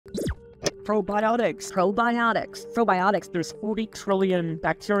Probiotics. Probiotics. There's 40 trillion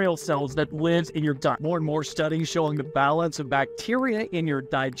bacterial cells that live in your gut. More and more studies showing the balance of bacteria in your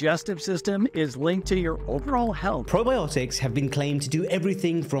digestive system is linked to your overall health. Probiotics have been claimed to do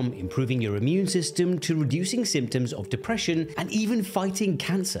everything from improving your immune system to reducing symptoms of depression and even fighting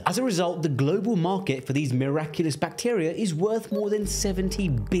cancer. As a result, the global market for these miraculous bacteria is worth more than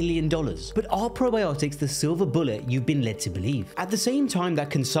 $70 billion. But are probiotics the silver bullet you've been led to believe? At the same time that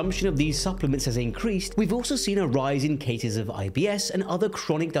consumption of these supplements has increased, we've also seen a rise in cases of IBS and other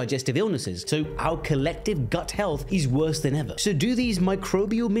chronic digestive illnesses, so our collective gut health is worse than ever. So do these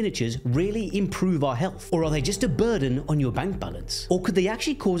microbial miniatures really improve our health? Or are they just a burden on your bank balance? Or could they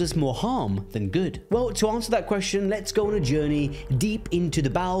actually cause us more harm than good? Well, to answer that question, let's go on a journey deep into the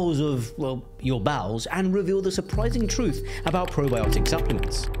bowels of, well, your bowels and reveal the surprising truth about probiotic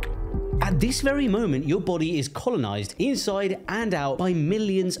supplements. At this very moment, your body is colonized inside and out by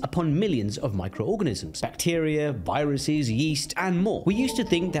millions upon millions of microorganisms, bacteria, viruses, yeast, and more. We used to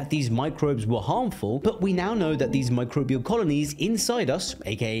think that these microbes were harmful, but we now know that these microbial colonies inside us,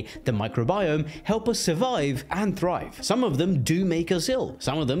 aka the microbiome, help us survive and thrive. Some of them do make us ill,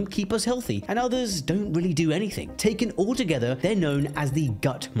 some of them keep us healthy, and others don't really do anything. Taken all together, they're known as the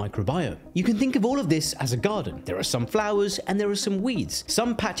gut microbiome. You can think of all of this as a garden. There are some flowers and there are some weeds,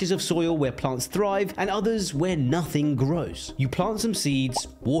 some patches of soil where plants thrive and others where nothing grows. You plant some seeds,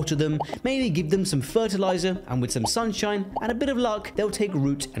 water them, maybe give them some fertilizer, and with some sunshine and a bit of luck, they'll take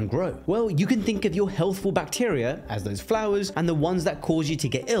root and grow. Well, you can think of your healthful bacteria as those flowers and the ones that cause you to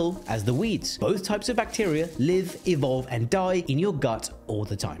get ill as the weeds. Both types of bacteria live, evolve, and die in your gut all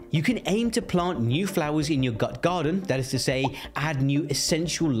the time. You can aim to plant new flowers in your gut garden, that is to say, add new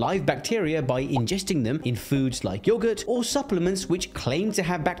essential live bacteria by ingesting them in foods like yogurt or supplements which claim to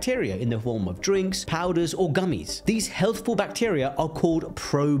have bacteria in the form of drinks, powders, or gummies. These healthful bacteria are called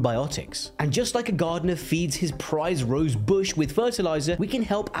probiotics. And just like a gardener feeds his prize rose bush with fertilizer, we can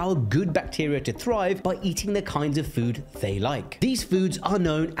help our good bacteria to thrive by eating the kinds of food they like. These foods are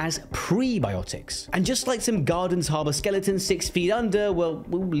known as prebiotics. And just like some gardens harbor skeletons 6 feet under, well,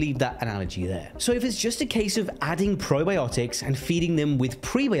 we'll leave that analogy there. So if it's just a case of adding probiotics and feeding them with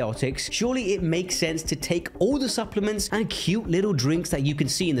prebiotics, surely it makes sense to take all the supplements and cute little drinks that you can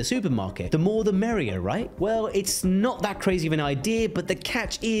see in the supermarket. The more the merrier, right? Well, it's not that crazy of an idea, but the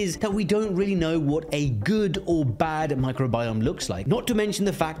catch is that we don't really know what a good or bad microbiome looks like. Not to mention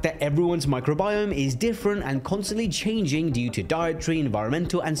the fact that everyone's microbiome is different and constantly changing due to dietary,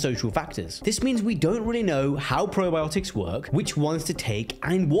 environmental, and social factors. This means we don't really know how probiotics work, which ones to take,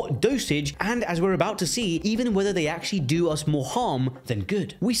 and what dosage, and as we're about to see, even whether they actually do us more harm than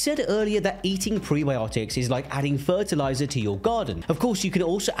good. We said earlier that eating prebiotics is like adding fertilizer to your garden. Of course, you can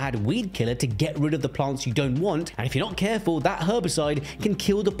also add weed killer to get rid of the plants you don't want, and if you're not careful, that herbicide can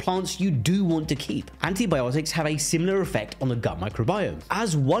kill the plants you do want to keep. Antibiotics have a similar effect on the gut microbiome.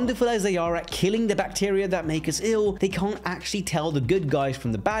 As wonderful as they are at killing the bacteria that make us ill, they can't actually tell the good guys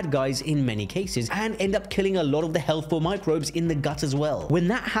from the bad guys in many cases, and end up killing a lot of the healthful microbes in the gut as well. When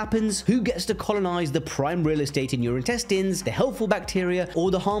that happens, who gets to colonize the prime real estate in your intestines, the healthful bacteria,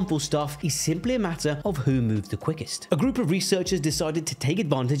 or the harmful stuff, is simply a matter of who moves the quickest. A group of researchers decided to take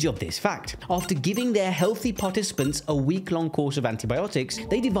advantage of this fact. After giving their healthy participants a week-long course of antibiotics,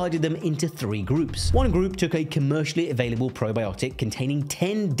 they divided them into 3 groups. One group took a commercially available probiotic containing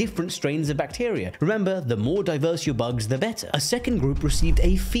 10 different strains of bacteria. Remember, the more diverse your bugs, the better. A second group received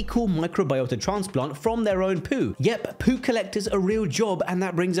a fecal microbiota transplant from their own poo. Yep, poo collector's a real job, and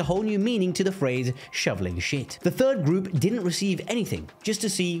that brings a whole new meaning to the phrase shoveling shit. The third group didn't receive anything, just to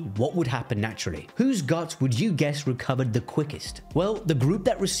see what would happen naturally. Whose guts would you guess recovered the quickest? Well, the group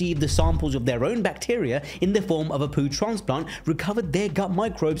that received the samples of their own bacteria in the form of a poo transplant recovered their gut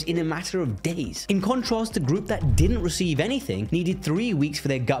microbes in a matter of days. In contrast, the group that didn't receive anything needed 3 weeks for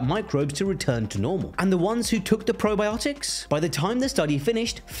their gut microbes to return to normal. And the ones who took the probiotics? By the time the study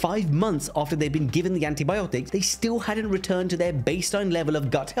finished, 5 months after they'd been given the antibiotics, they still hadn't returned to their baseline level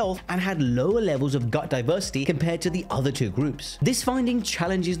of gut health and had lower levels of gut diversity compared to the other 2 groups. This finding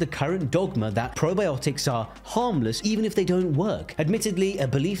challenges the current dogma that probiotics are harmless even if they don't work. Admittedly, a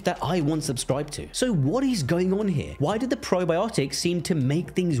belief that I once subscribed to. So what is going on here? Why did the probiotics seem to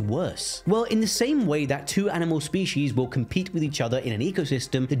make things worse? Well, in the same way that 2 animal species will compete with each other in an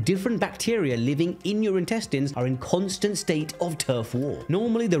ecosystem, the different bacteria living in your intestines are in constant state of turf war.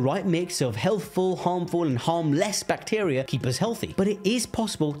 Normally, the right mix of healthful, harmful, and harmless bacteria keep us healthy, but it is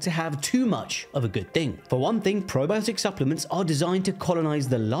possible to have too much of a good thing. For one thing, probiotic supplements are designed to colonize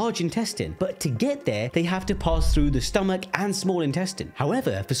the large intestine, but to get there, they have to pass through the stomach and small intestine. However,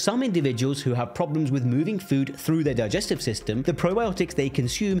 However, for some individuals who have problems with moving food through their digestive system, the probiotics they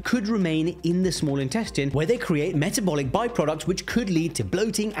consume could remain in the small intestine, where they create metabolic byproducts which could lead to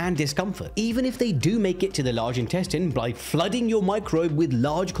bloating and discomfort. Even if they do make it to the large intestine, by flooding your microbe with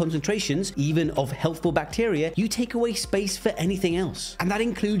large concentrations, even of healthful bacteria, you take away space for anything else. And that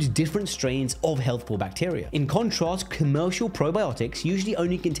includes different strains of healthful bacteria. In contrast, commercial probiotics usually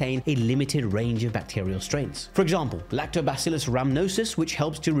only contain a limited range of bacterial strains. For example, Lactobacillus rhamnosus, which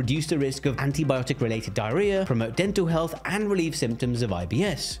helps to reduce the risk of antibiotic-related diarrhea, promote dental health, and relieve symptoms of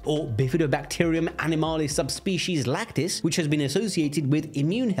IBS. Or Bifidobacterium animalis subspecies lactis, which has been associated with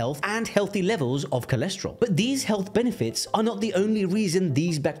immune health and healthy levels of cholesterol. But these health benefits are not the only reason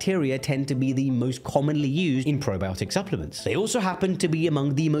these bacteria tend to be the most commonly used in probiotic supplements. They also happen to be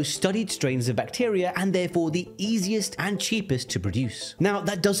among the most studied strains of bacteria and therefore the easiest and cheapest to produce. Now,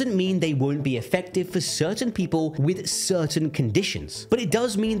 that doesn't mean they won't be effective for certain people with certain conditions, but it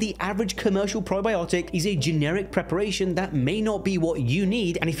does mean the average commercial probiotic is a generic preparation that may not be what you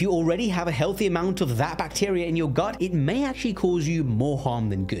need, and if you already have a healthy amount of that bacteria in your gut, it may actually cause you more harm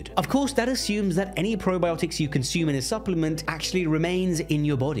than good. Of course, that assumes that any probiotics you consume in a supplement actually remains in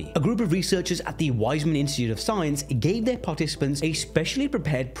your body. A group of researchers at the Weizmann Institute of Science gave their participants a specially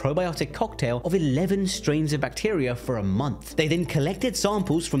prepared probiotic cocktail of 11 strains of bacteria for a month. They then collected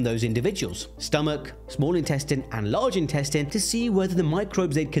samples from those individuals, stomach, small intestine, and large intestine, to see whether the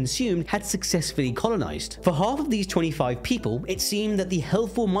microbes they'd consumed had successfully colonized. For half of these 25 people, it seemed that the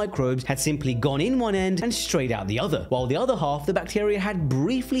healthful microbes had simply gone in one end and straight out the other, while the other half, the bacteria, had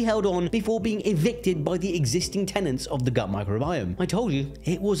briefly held on before being evicted by the existing tenants of the gut microbiome. I told you,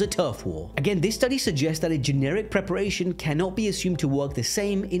 it was a turf war. Again, this study suggests that a generic preparation cannot be assumed to work the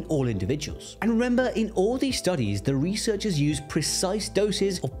same in all individuals. And remember, in all these studies, the researchers used precise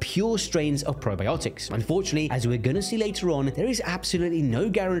doses of pure strains of probiotics. Unfortunately, as we're going to see later on, there is absolutely no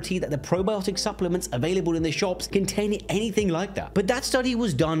guarantee that the probiotic supplements available in the shops contain anything like that. But that study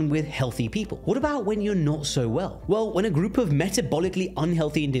was done with healthy people. What about when you're not so well? Well, when a group of metabolically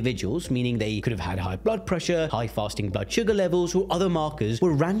unhealthy individuals, meaning they could have had high blood pressure, high fasting blood sugar levels, or other markers,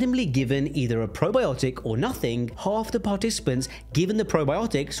 were randomly given either a probiotic or nothing, half the participants given the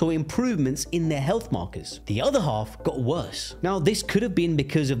probiotic saw improvements in their health markers. The other half got worse. Now, this could have been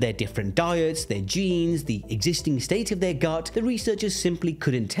because of their different diets, their genes, the existing state of their gut. The researchers simply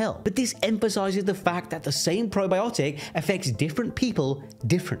couldn't tell. But this emphasizes the fact that the same probiotic affects different people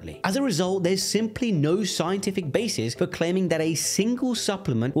differently. As a result, there's simply no scientific basis for claiming that a single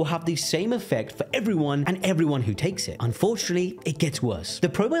supplement will have the same effect for everyone and everyone who takes it. Unfortunately, it gets worse. The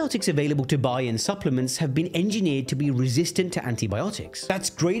probiotics available to buy in supplements have been engineered to be resistant to antibiotics. That's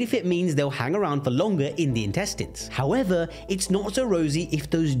great if it means they'll hang around for longer in the intestines. However, it's not so rosy if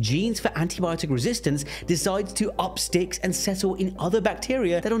those genes for antibiotic resistance decide to up sticks and settle in other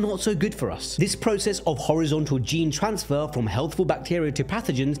bacteria that are not so good for us. This process of horizontal gene transfer from healthful bacteria to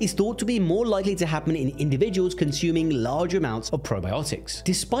pathogens is thought to be more likely to happen in individuals consuming large amounts of probiotics.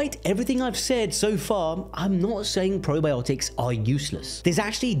 Despite everything I've said so far, I'm not saying probiotics are useless. There's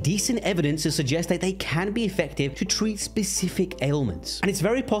actually decent evidence to suggest that they can be effective to treat specific ailments. And it's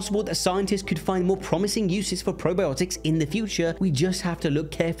very possible that scientists could find more promising uses for probiotics in the future. We just have to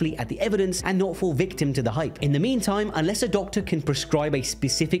look carefully at the evidence and not fall victim to the hype. In the meantime, unless a doctor can prescribe a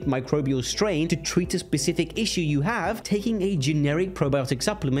specific microbial strain to treat a specific issue you have, taking a generic probiotic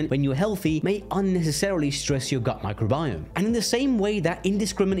supplement when you're healthy may unnecessarily stress your gut microbiome. And in the same way that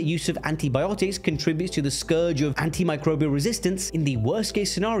indiscriminate use of antibiotics contributes to the scourge of antimicrobial resistance, in the worst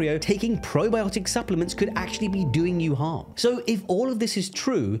case scenario, taking probiotic supplements could actually be doing you harm. So if all of this is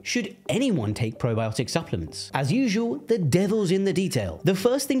true, should anyone take probiotic supplements? As usual, the devil's in the detail. The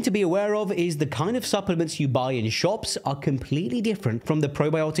first thing to be aware of is the kind of supplements you buy in shops are completely different from the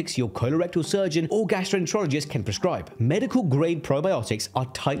probiotics your colorectal surgeon or gastroenterologist can prescribe. Medical grade probiotics are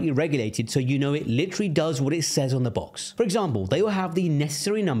tightly regulated, so you know it literally does what it says on the box. For example, they will have the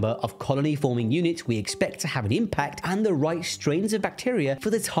necessary number of colony forming units we expect to have an impact and the right strains of bacteria for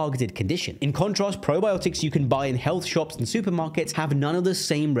the targeted condition. In contrast, probiotics you can buy in health shops and supermarkets have none of the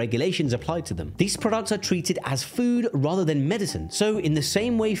same regulations applied to them. These products are treated as food rather than medicine. So in the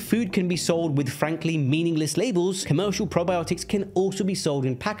same way food can be sold with frankly meaningless labels, commercial probiotics can also be sold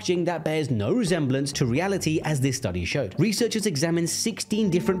in packaging that bears no resemblance to reality, as this study showed. Researchers examined 16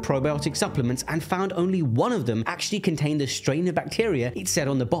 different probiotic supplements and found only one of them actually contained the strain of bacteria it said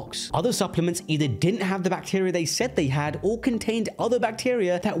on the box. Other supplements either didn't have the bacteria they said they had or contained other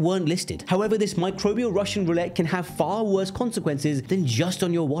bacteria that weren't listed. However, this microbial Russian roulette can have far worse consequences than just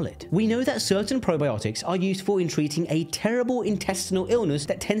on your wallet. We know that certain probiotics are useful in treating a terrible intestinal illness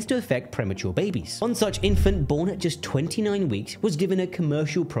that tends to affect premature babies. One such infant born at just 29 weeks weeks was given a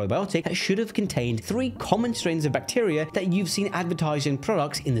commercial probiotic that should have contained 3 common strains of bacteria that you've seen advertised in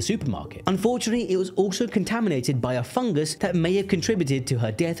products in the supermarket. Unfortunately, it was also contaminated by a fungus that may have contributed to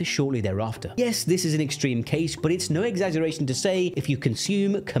her death shortly thereafter. Yes, this is an extreme case, but it's no exaggeration to say if you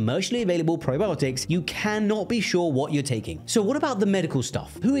consume commercially available probiotics, you cannot be sure what you're taking. So what about the medical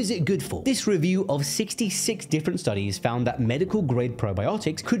stuff? Who is it good for? This review of 66 different studies found that medical grade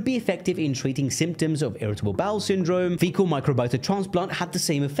probiotics could be effective in treating symptoms of irritable bowel syndrome. Fecal microbiota transplant had the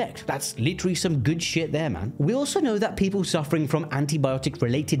same effect. That's literally some good shit there, man. We also know that people suffering from antibiotic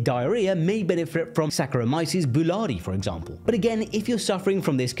related diarrhea may benefit from Saccharomyces boulardii, for example. But again, if you're suffering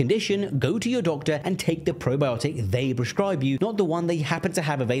from this condition, go to your doctor and take the probiotic they prescribe you, not the one they happen to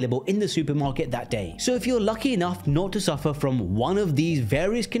have available in the supermarket that day. So if you're lucky enough not to suffer from one of these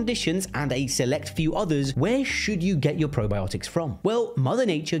various conditions and a select few others, where should you get your probiotics from? Well, Mother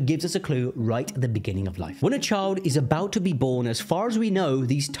Nature gives us a clue right at the beginning of life. When a child is about to be born, as far as we know,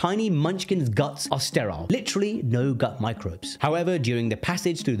 these tiny munchkins' guts are sterile, literally no gut microbes. However, during the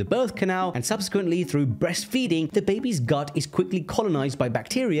passage through the birth canal and subsequently through breastfeeding, the baby's gut is quickly colonized by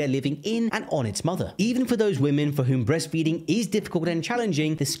bacteria living in and on its mother. Even for those women for whom breastfeeding is difficult and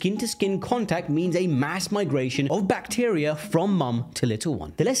challenging, the skin-to-skin contact means a mass migration of bacteria from mum to little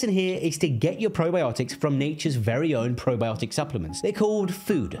one. The lesson here is to get your probiotics from nature's very own probiotic supplements. They're called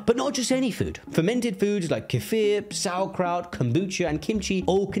food, but not just any food. Fermented foods like kefir, sauerkraut, kombucha, and kimchi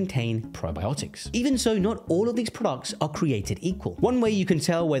all contain probiotics. Even so, not all of these products are created equal. One way you can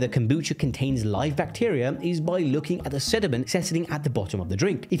tell whether kombucha contains live bacteria is by looking at the sediment settling at the bottom of the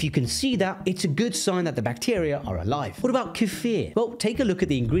drink. If you can see that, it's a good sign that the bacteria are alive. What about kefir? Well, take a look at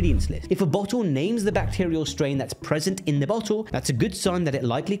the ingredients list. If a bottle names the bacterial strain that's present in the bottle, that's a good sign that it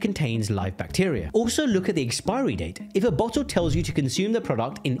likely contains live bacteria. Also look at the expiry date. If a bottle tells you to consume the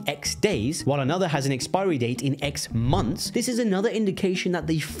product in X days, while another has an expiry date in X months, this is another indication that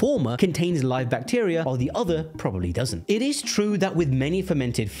the former contains live bacteria while the other probably doesn't. It is true that with many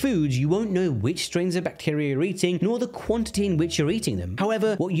fermented foods, you won't know which strains of bacteria you're eating, nor the quantity in which you're eating them.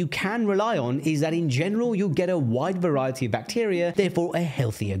 However, what you can rely on is that in general, you'll get a wide variety of bacteria, therefore a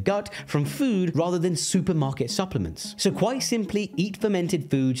healthier gut from food rather than supermarket supplements. So quite simply, eat fermented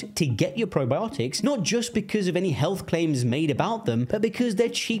foods to get your probiotics, not just because of any health claims made about them, but because they're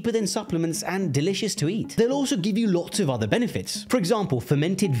cheaper than supplements and delicious to eat. They'll also give you lots of other benefits. For example,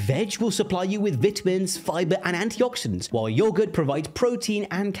 fermented veg will supply you with vitamins, fiber, and antioxidants, while yogurt provides protein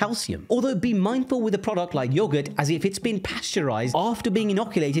and calcium. Although be mindful with a product like yogurt, as if it's been pasteurized after being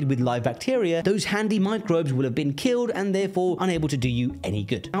inoculated with live bacteria, those handy microbes will have been killed and therefore unable to do you any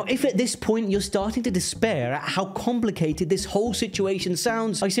good. Now, if at this point you're starting to despair at how complicated this whole situation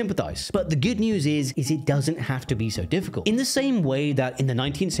sounds, I sympathize. But the good news is it doesn't have to be so difficult. In the same way that in the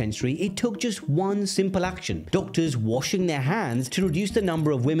 19th century, it took just one simple action, doctors washing their hands, to reduce the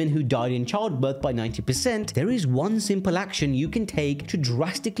number of women who died in childbirth by 90%, there is one simple action you can take to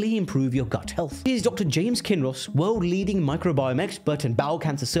drastically improve your gut health. Here's Dr. James Kinross, world-leading microbiome expert and bowel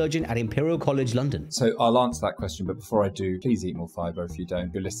cancer surgeon at Imperial College London. So I'll answer that question, but before I do, please eat more fiber if you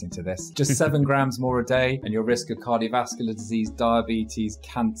don't. You're listening to this. Just 7 grams more a day and your risk of cardiovascular disease, diabetes,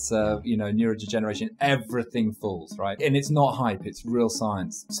 cancer, neurodegeneration, everything falls, right? And it's not hype, it's real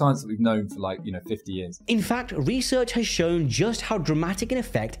science. Science that we've known for 50 years. In fact, research has shown just how dramatic an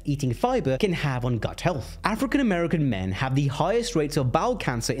effect eating fiber can have on gut health. African American men have the highest rates of bowel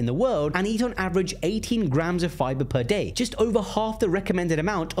cancer in the world and eat on average 18 grams of fiber per day, just over half the recommended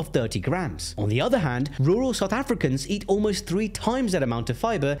amount of 30 grams. On the other hand, rural South Africans eat almost 3 times that amount of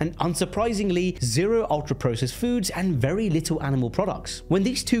fiber and, unsurprisingly, 0 ultra-processed foods and very little animal products. When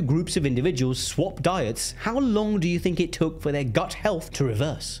these two groups of individuals swap diets, how long do you think it took for their gut health to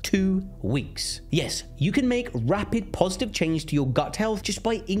reverse? 2 weeks. Yes, you can make rapid positive change to your gut health just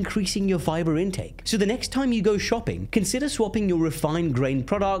by increasing your fiber intake. So the next time you go shopping, consider swapping your refined grain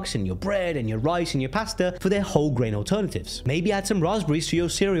products and your bread and your rice and your pasta for their whole grain alternatives. Maybe add some raspberries to your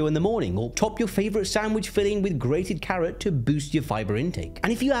cereal in the morning, or top your favorite sandwich filling with grated carrot to boost your fiber intake.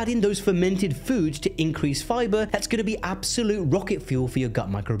 And if you add in those fermented foods to increase fiber, that's going to be absolute rocket fuel for your gut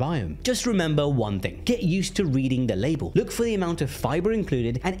microbiome. Just remember one thing: get used to reading the label. Look for the amount of fiber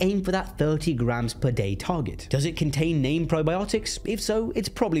included and aim for that 30 grams per day target. Does it contain named probiotics? If so, it's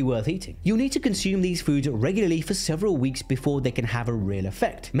probably worth eating. You'll need to consume these foods regularly for several weeks before they can have a real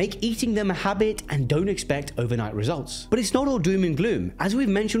effect. Make eating them a habit and don't expect overnight results. But it's not all doom and gloom. As we've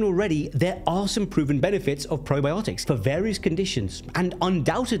mentioned already, there are some proven benefits of probiotics for various conditions, and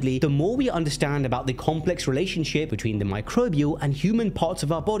undoubtedly, the more we understand about the complex relationship between the microbial and human parts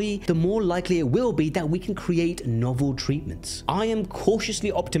of our body, the more likely it will be that we can create novel treatments. I am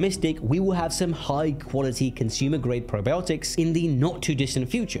cautiously optimistic we will have some high-quality consumer consumer-grade probiotics in the not-too-distant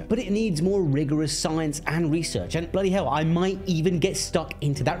future, but it needs more rigorous science and research, and bloody hell, I might even get stuck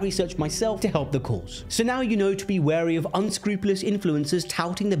into that research myself to help the cause. So now you know to be wary of unscrupulous influencers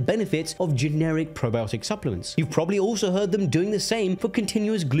touting the benefits of generic probiotic supplements. You've probably also heard them doing the same for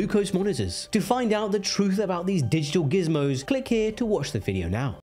continuous glucose monitors. To find out the truth about these digital gizmos, click here to watch the video now.